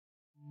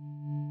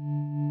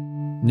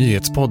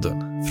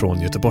Nyhetspodden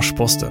från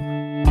Göteborgs-Posten.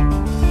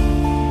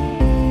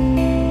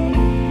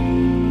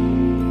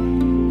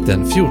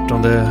 Den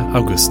 14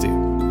 augusti.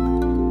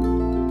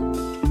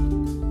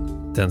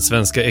 Den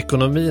svenska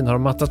ekonomin har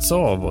mattats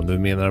av och nu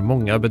menar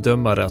många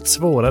bedömare att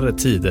svårare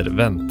tider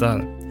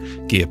väntar.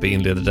 GP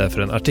inleder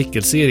därför en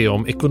artikelserie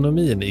om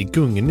ekonomin i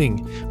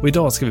gungning och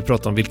idag ska vi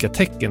prata om vilka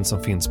tecken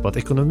som finns på att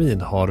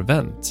ekonomin har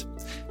vänt.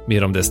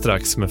 Mer om det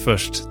strax, men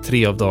först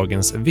 3 av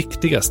dagens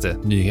viktigaste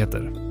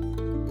nyheter.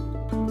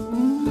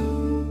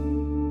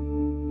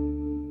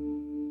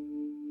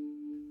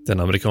 Den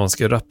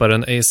amerikanske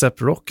rapparen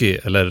A$AP Rocky,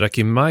 eller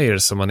Rakim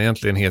Myers som han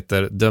egentligen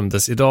heter,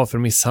 dömdes idag för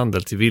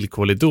misshandel till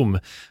villkorlig dom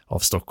av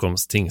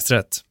Stockholms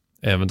tingsrätt.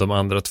 Även de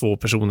andra 2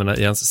 personerna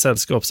i hans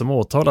sällskap som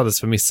åtalades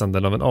för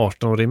misshandel av en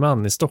 18-årig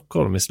man i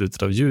Stockholm i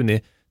slutet av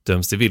juni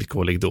döms till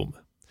villkorlig dom.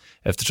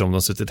 Eftersom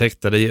de suttit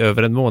häktade i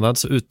över en månad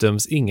så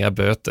utdöms inga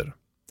böter.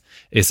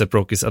 A$AP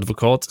Rockys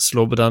advokat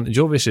Slobodan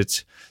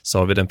Jovicic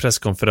sa vid en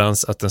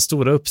presskonferens att den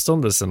stora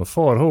uppståndelsen och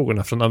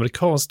farhågorna från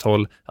amerikanskt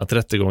håll att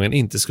rättegången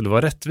inte skulle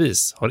vara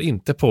rättvis har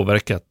inte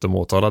påverkat de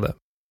åtalade.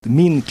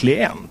 Min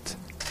klient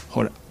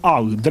har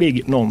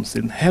aldrig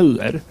någonsin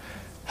heller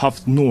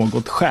haft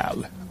något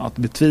skäl att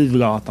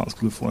betvivla att han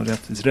skulle få en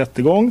rättvis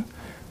rättegång.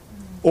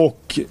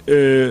 Och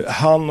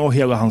han och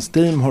hela hans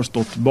team har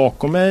stått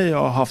bakom mig. Jag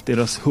har haft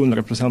deras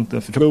 100%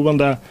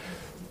 förtroende.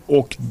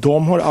 Och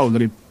de har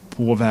aldrig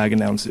på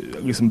vägen ens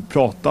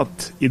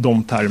pratat i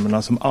de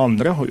termerna som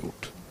andra har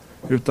gjort.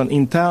 Utan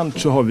internt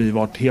så har vi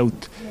varit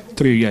helt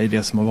trygga i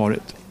det som har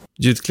varit.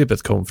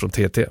 Ljudklippet kom från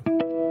TT.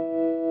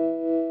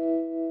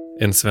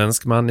 En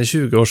svensk man i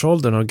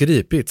 20-årsåldern har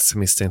gripits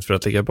misstänkt för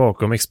att ligga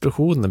bakom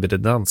explosionen vid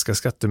den danska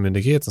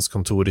skattemyndighetens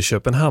kontor i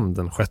Köpenhamn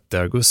den 6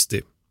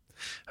 augusti.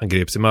 Han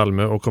greps i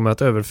Malmö och kommer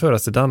att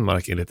överföras till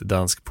Danmark enligt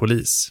dansk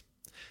polis.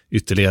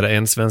 Ytterligare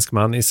en svensk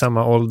man i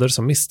samma ålder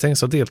som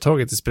misstänks ha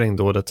deltagit i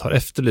sprängdådet har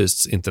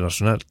efterlysts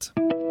internationellt.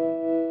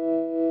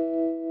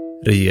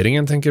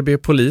 Regeringen tänker be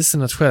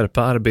polisen att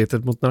skärpa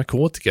arbetet mot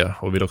narkotika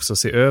och vill också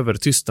se över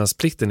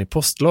tystnadsplikten i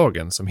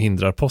postlagen som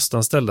hindrar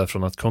postanställda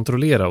från att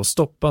kontrollera och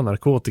stoppa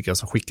narkotika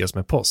som skickas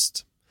med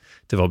post.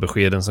 Det var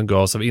beskeden som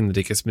gavs av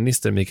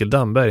inrikesminister Mikael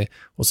Damberg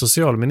och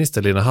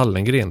socialminister Lena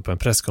Hallengren på en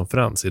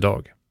presskonferens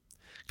idag.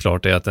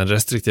 Klart är att den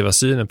restriktiva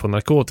synen på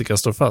narkotika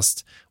står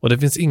fast och det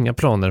finns inga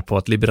planer på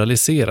att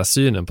liberalisera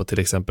synen på till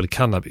exempel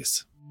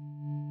cannabis.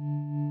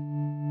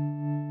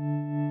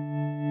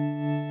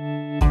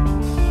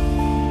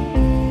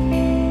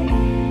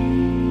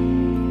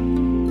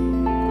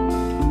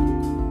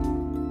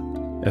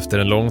 Efter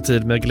en lång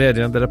tid med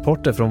glädjande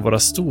rapporter från våra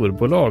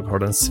storbolag har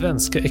den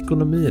svenska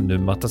ekonomin nu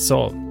mattats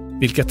av.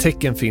 Vilka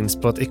tecken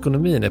finns på att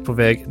ekonomin är på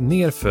väg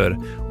nerför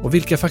och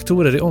vilka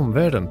faktorer i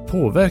omvärlden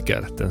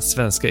påverkar den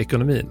svenska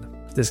ekonomin?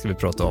 Det ska vi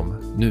prata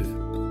om nu.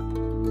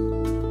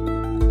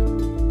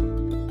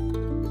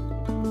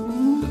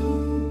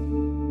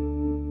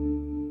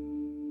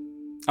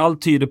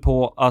 Allt tyder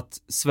på att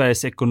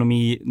Sveriges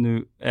ekonomi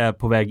nu är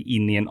på väg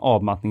in i en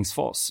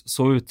avmattningsfas.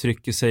 Så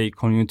uttrycker sig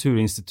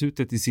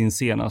Konjunkturinstitutet i sin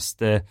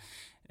senaste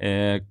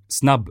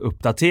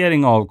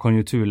snabbuppdatering av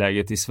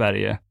konjunkturläget i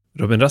Sverige.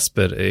 Robin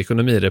Rasper är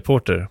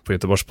ekonomireporter på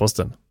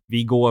Göteborgs-Posten.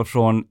 Vi går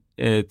från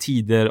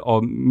tider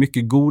av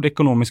mycket god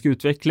ekonomisk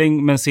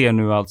utveckling men ser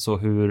nu alltså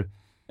hur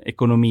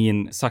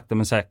ekonomin sakta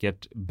men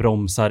säkert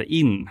bromsar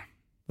in.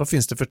 Vad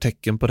finns det för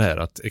tecken på det här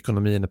att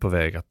ekonomin är på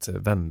väg att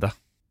vända?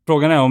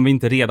 Frågan är om vi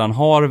inte redan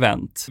har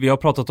vänt. Vi har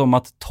pratat om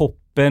att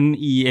toppen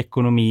i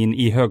ekonomin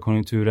i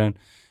högkonjunkturen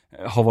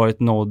har varit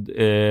nådd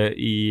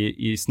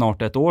i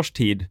snart ett års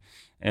tid.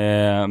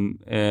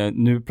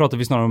 Nu pratar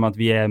vi snarare om att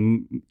vi är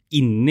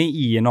inne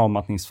i en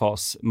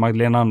avmattningsfas.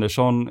 Magdalena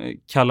Andersson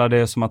kallar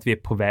det som att vi är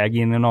på väg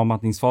in i en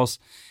avmattningsfas.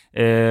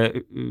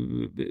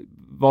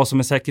 Vad som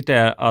är säkert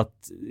är att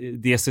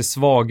det ser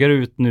svagare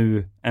ut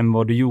nu än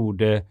vad det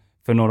gjorde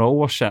för några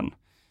år sedan.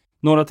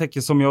 Några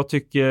tecken som jag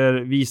tycker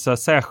visar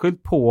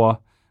särskilt på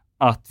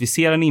att vi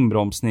ser en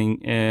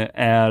inbromsning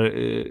är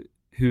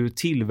hur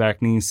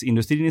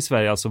tillverkningsindustrin i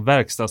Sverige, alltså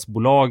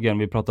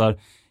verkstadsbolagen,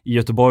 i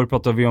Göteborg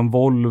pratar vi om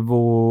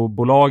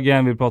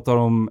Volvo-bolagen, vi pratar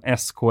om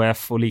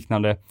SKF och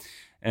liknande.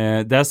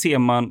 Där ser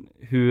man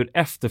hur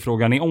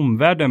efterfrågan i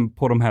omvärlden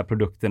på de här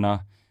produkterna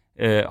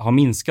har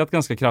minskat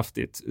ganska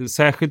kraftigt.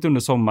 Särskilt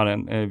under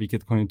sommaren,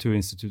 vilket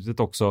Konjunkturinstitutet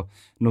också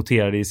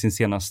noterade i sin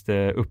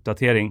senaste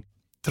uppdatering.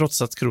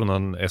 Trots att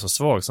kronan är så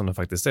svag som den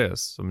faktiskt är,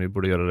 som ju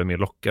borde göra det mer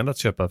lockande att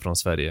köpa från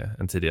Sverige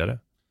än tidigare.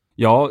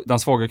 Ja, den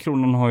svaga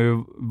kronan har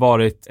ju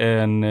varit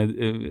en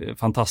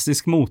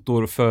fantastisk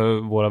motor för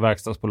våra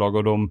verkstadsbolag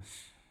och de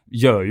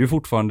gör ju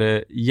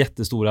fortfarande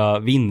jättestora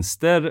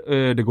vinster.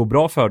 Det går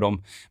bra för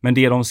dem. Men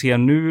det de ser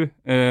nu,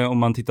 om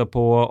man tittar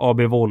på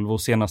AB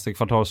Volvos senaste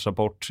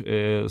kvartalsrapport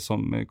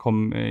som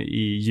kom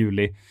i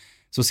juli,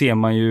 så ser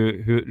man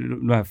ju hur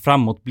de här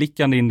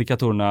framåtblickande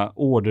indikatorerna,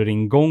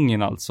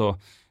 orderingången alltså,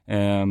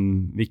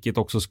 vilket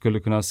också skulle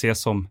kunna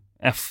ses som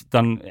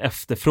den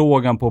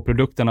efterfrågan på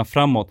produkterna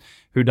framåt,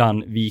 hur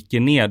den viker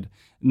ned.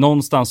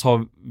 Någonstans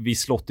har vi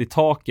slått i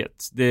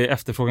taket.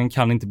 Efterfrågan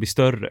kan inte bli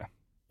större.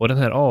 Och den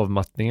här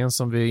avmattningen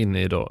som vi är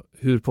inne i idag,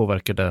 hur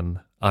påverkar den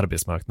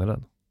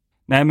arbetsmarknaden?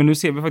 Nej, men nu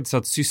ser vi faktiskt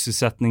att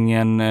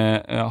sysselsättningen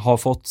har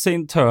fått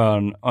sin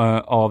törn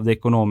av det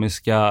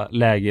ekonomiska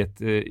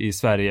läget i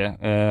Sverige.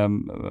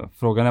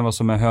 Frågan är vad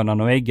som är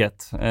hönan och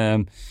ägget.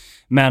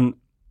 Men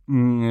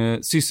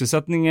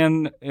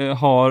sysselsättningen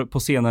har på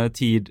senare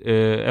tid,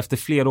 efter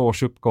flera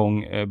års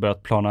uppgång,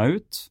 börjat plana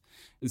ut.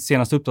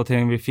 Senaste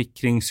uppdateringen vi fick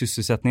kring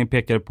sysselsättningen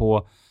pekar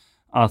på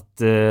att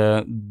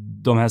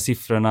de här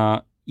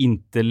siffrorna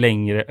inte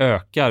längre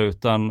ökar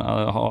utan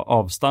har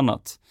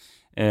avstannat.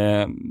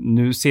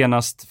 Nu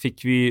senast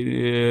fick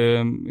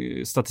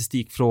vi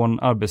statistik från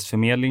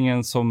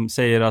Arbetsförmedlingen som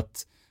säger att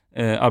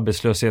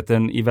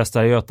arbetslösheten i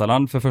Västra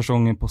Götaland för första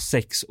gången på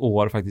 6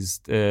 år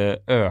faktiskt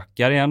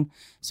ökar igen.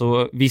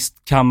 Så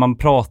visst kan man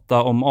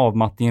prata om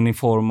avmattningen i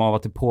form av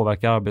att det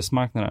påverkar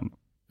arbetsmarknaden.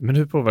 Men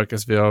hur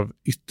påverkas vi av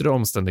yttre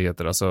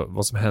omständigheter, alltså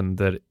vad som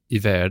händer i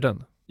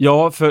världen?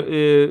 Ja,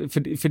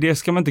 för det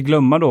ska man inte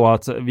glömma då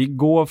att vi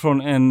går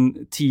från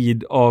en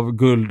tid av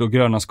guld och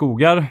gröna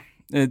skogar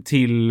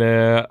till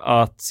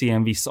att se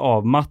en viss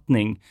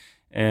avmattning.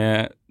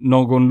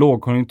 Någon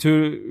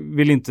lågkonjunktur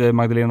vill inte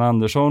Magdalena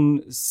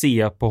Andersson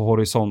se på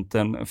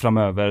horisonten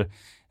framöver.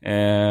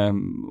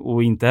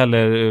 Och inte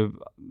heller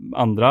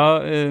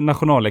andra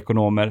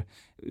nationalekonomer.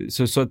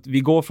 Så att vi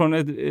går från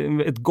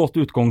ett gott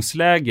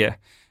utgångsläge.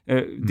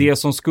 Det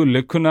som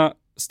skulle kunna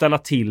ställa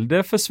till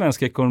det för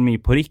svensk ekonomi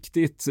på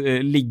riktigt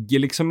ligger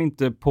liksom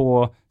inte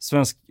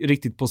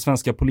riktigt på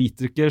svenska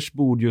politikers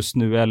bord just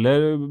nu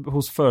eller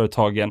hos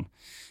företagen.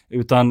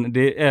 Utan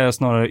det är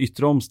snarare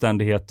yttre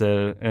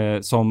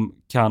omständigheter som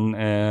kan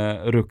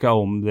rucka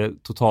om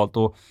det totalt.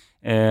 Och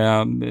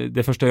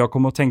det första jag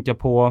kommer att tänka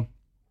på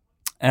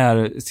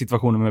är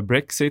situationen med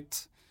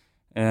Brexit.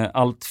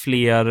 Allt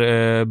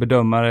fler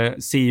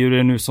bedömare ser ju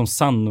det nu som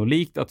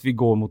sannolikt att vi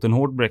går mot en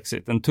hård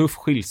Brexit. En tuff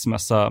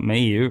skilsmässa med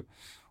EU.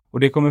 Och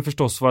det kommer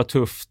förstås vara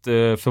tufft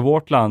för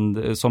vårt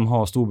land som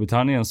har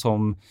Storbritannien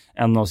som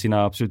en av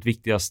sina absolut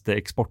viktigaste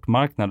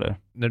exportmarknader.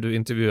 När du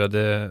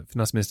intervjuade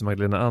finansminister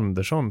Magdalena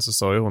Andersson så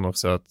sa ju hon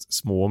också att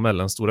små och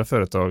mellanstora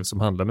företag som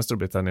handlar med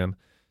Storbritannien,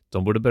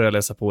 de borde börja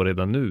läsa på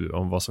redan nu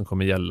om vad som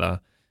kommer gälla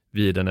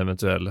vid en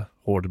eventuell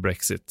hård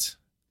Brexit.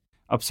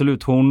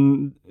 Absolut,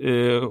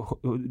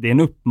 det är en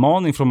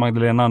uppmaning från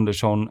Magdalena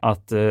Andersson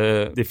att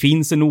det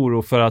finns en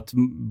oro för att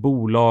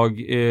bolag,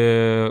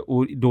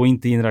 och då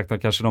inte inräknar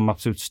kanske de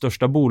absolut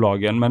största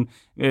bolagen, men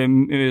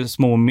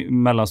små och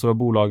mellanstora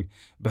bolag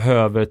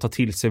behöver ta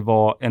till sig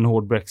vad en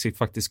hård Brexit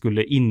faktiskt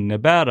skulle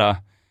innebära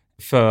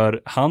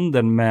för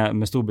handeln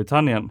med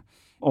Storbritannien.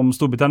 Om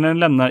Storbritannien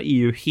lämnar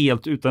EU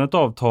helt utan ett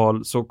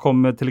avtal så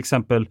kommer till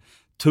exempel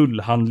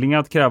tullhandlingar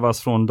att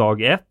krävas från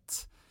dag 1.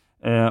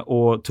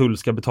 Och tull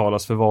ska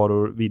betalas för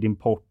varor vid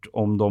import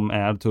om de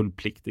är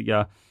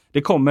tullpliktiga.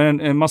 Det kommer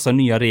en massa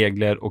nya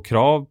regler och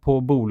krav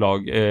på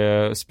bolag,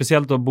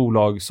 speciellt då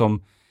bolag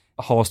som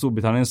har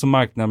Storbritannien som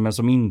marknad men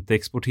som inte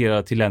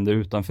exporterar till länder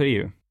utanför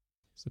EU.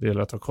 Så det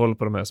gäller att ha koll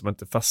på de här som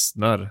inte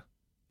fastnar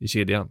i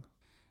kedjan.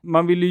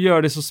 Man vill ju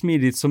göra det så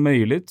smidigt som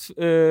möjligt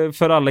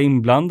för alla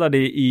inblandade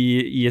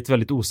i ett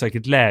väldigt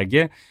osäkert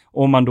läge.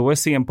 Om man då är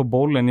sen på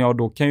bollen, ja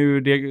då kan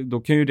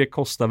ju det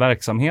kosta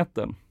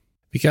verksamheten.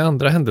 Vilka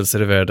andra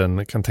händelser i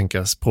världen kan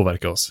tänkas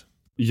påverka oss?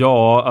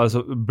 Ja,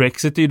 alltså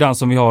Brexit är ju den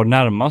som vi har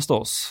närmast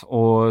oss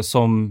och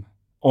som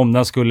om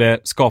den skulle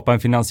skapa en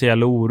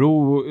finansiell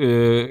oro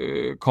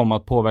kommer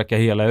att påverka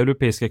hela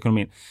europeiska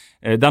ekonomin.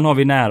 Den har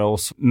vi nära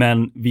oss,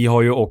 men vi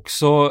har ju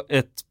också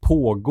ett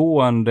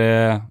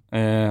pågående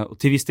och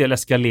till viss del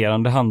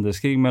eskalerande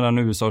handelskrig mellan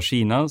USA och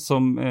Kina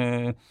som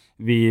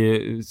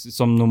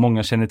nog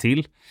många känner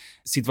till.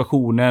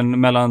 Situationen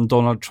mellan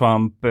Donald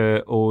Trump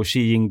och Xi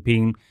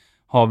Jinping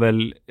har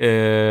väl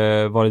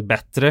varit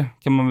bättre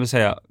kan man väl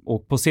säga.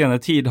 Och på senare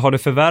tid har det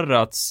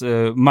förvärrats.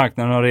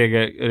 Marknaden har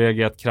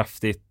reagerat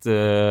kraftigt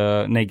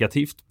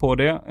negativt på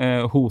det.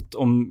 Hot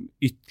om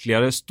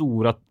ytterligare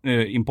stora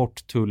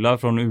importtullar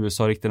från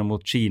USA riktade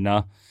mot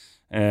Kina.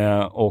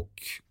 Och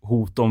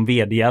hot om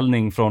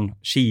vedergällning från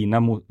Kina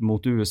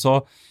mot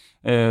USA.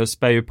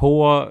 Spär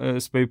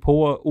ju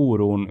på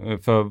oron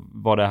för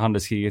vad det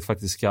handelskriget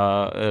faktiskt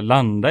ska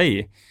landa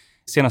i.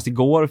 Senast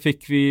igår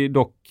fick vi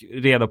dock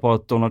reda på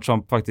att Donald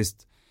Trump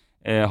faktiskt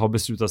har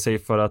beslutat sig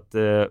för att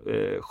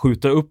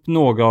skjuta upp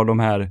några av de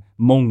här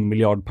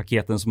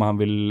mångmiljardpaketen som han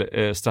vill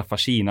straffa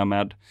Kina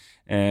med.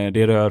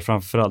 Det rör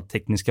framförallt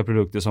tekniska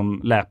produkter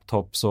som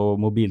laptops och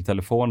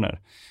mobiltelefoner.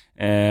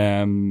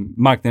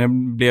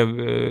 Marknaden blev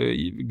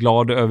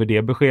glad över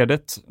det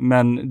beskedet,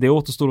 men det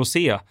återstår att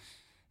se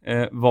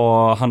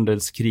vad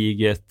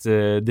handelskriget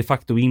de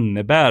facto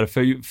innebär.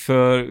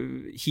 För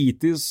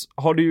hittills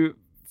har det ju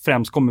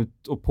främst kommit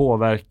att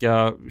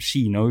påverka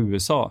Kina och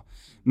USA.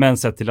 Men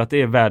sett till att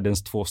det är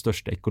världens 2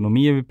 största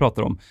ekonomier vi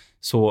pratar om,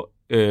 så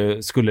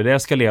skulle det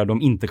eskalera,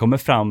 de inte kommer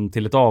fram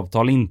till ett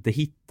avtal, inte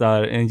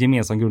hittar en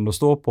gemensam grund att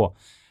stå på,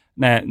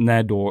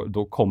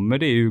 då kommer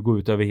det ju gå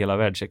ut över hela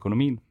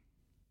världsekonomin.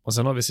 Och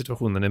sen har vi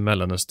situationen i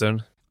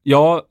Mellanöstern.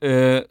 Ja,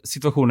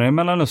 situationen i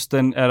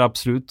Mellanöstern är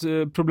absolut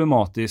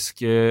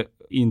problematisk.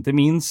 inte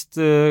minst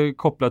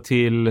kopplat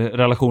till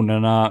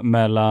relationerna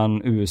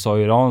mellan USA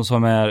och Iran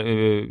som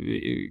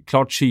är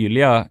klart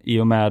kyliga i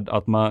och med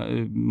att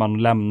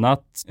man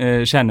lämnat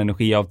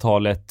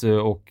kärnenergiavtalet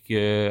och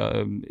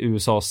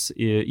USAs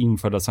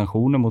införda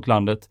sanktioner mot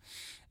landet.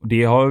 Och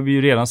det har vi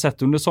ju redan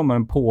sett under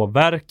sommaren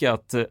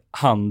påverkat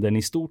handeln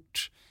i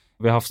stort.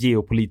 Vi har haft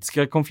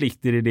geopolitiska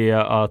konflikter i det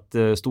att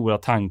stora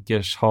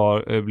tankers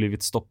har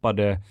blivit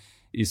stoppade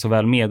i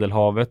såväl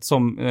Medelhavet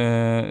som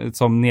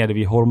nere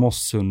vid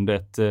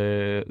Hormuzsundet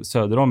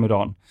söder om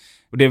Iran.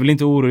 Och det är väl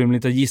inte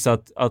orimligt att gissa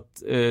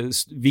att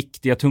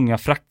viktiga tunga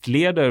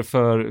fraktleder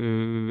för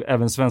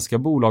även svenska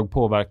bolag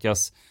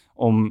påverkas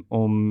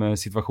om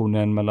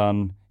situationen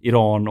mellan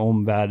Iran och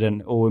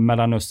omvärlden och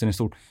Mellanöstern i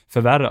stort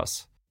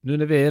förvärras. Nu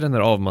när vi är i den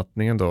här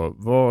avmattningen då,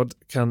 vad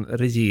kan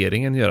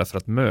regeringen göra för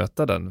att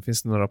möta den?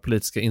 Finns det några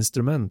politiska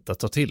instrument att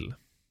ta till?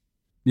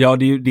 Ja,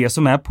 det är ju det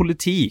som är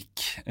politik.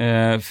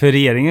 För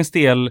regeringens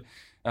del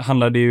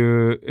handlar det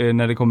ju,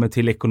 när det kommer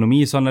till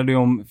ekonomi, så handlar det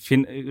om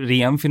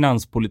ren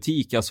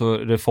finanspolitik, alltså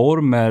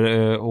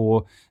reformer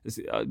och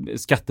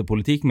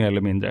skattepolitik mer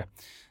eller mindre.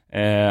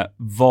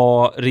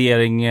 Vad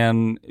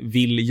regeringen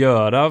vill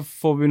göra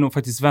får vi nog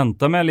faktiskt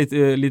vänta med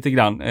lite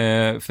grann.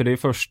 För det är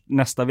först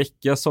nästa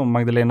vecka som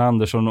Magdalena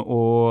Andersson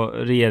och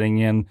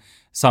regeringen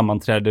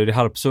sammanträder i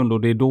Harpsund,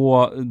 och det är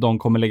då de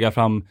kommer lägga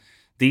fram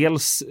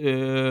dels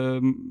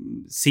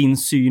sin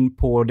syn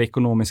på det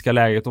ekonomiska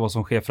läget och vad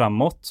som sker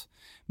framåt,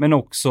 men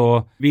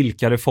också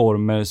vilka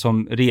reformer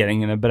som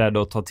regeringen är beredd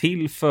att ta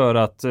till för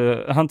att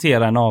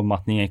hantera en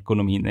avmattning i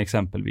ekonomin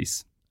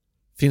exempelvis.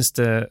 Finns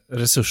det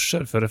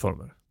resurser för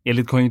reformer?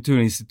 Enligt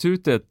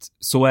Konjunkturinstitutet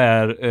så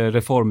är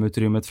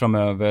reformutrymmet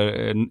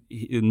framöver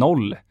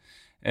 0.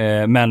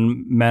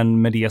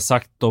 Men med det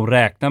sagt, de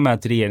räknar med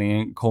att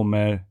regeringen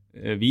kommer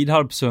vid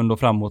Harpsund och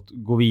framåt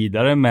gå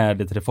vidare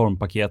med ett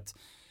reformpaket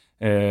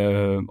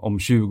om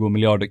 20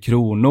 miljarder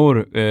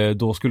kronor.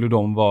 Då skulle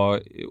de vara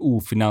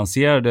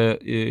ofinansierade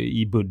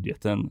i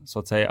budgeten så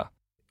att säga.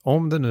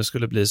 Om det nu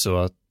skulle bli så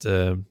att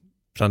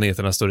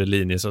planeterna står i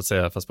linje så att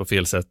säga, fast på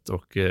fel sätt,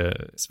 och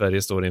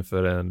Sverige står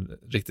inför en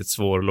riktigt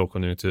svår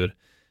lågkonjunktur,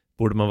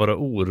 borde man vara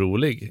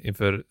orolig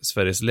inför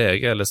Sveriges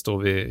läge, eller står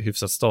vi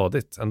hyfsat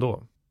stadigt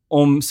ändå?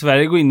 Om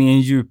Sverige går in i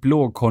en djup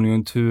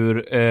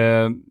lågkonjunktur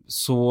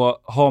så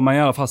har man i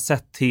alla fall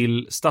sett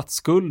till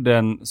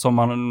statsskulden som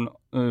man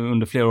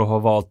under flera år har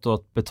valt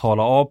att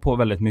betala av på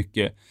väldigt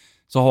mycket,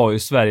 så har ju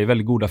Sverige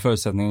väldigt goda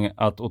förutsättningar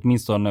att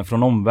åtminstone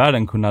från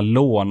omvärlden kunna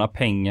låna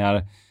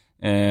pengar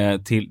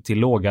till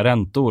låga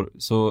räntor.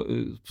 Så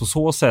på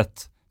så sätt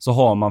så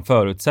har man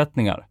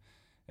förutsättningar.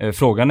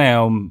 Frågan är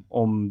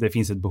om det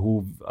finns ett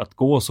behov att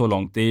gå så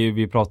långt.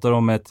 Vi pratar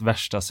om ett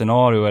värsta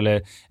scenario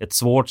eller ett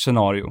svårt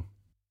scenario.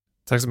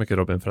 Tack så mycket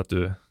Robin för att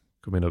du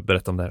kom in och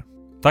berättade om det här.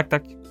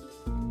 Tack.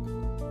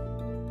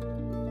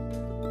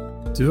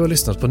 Du har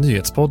lyssnat på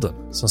Nyhetspodden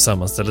som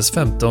sammanställdes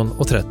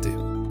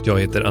 15:30. Jag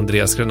heter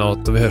Andreas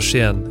Granat och vi hörs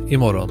igen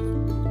imorgon.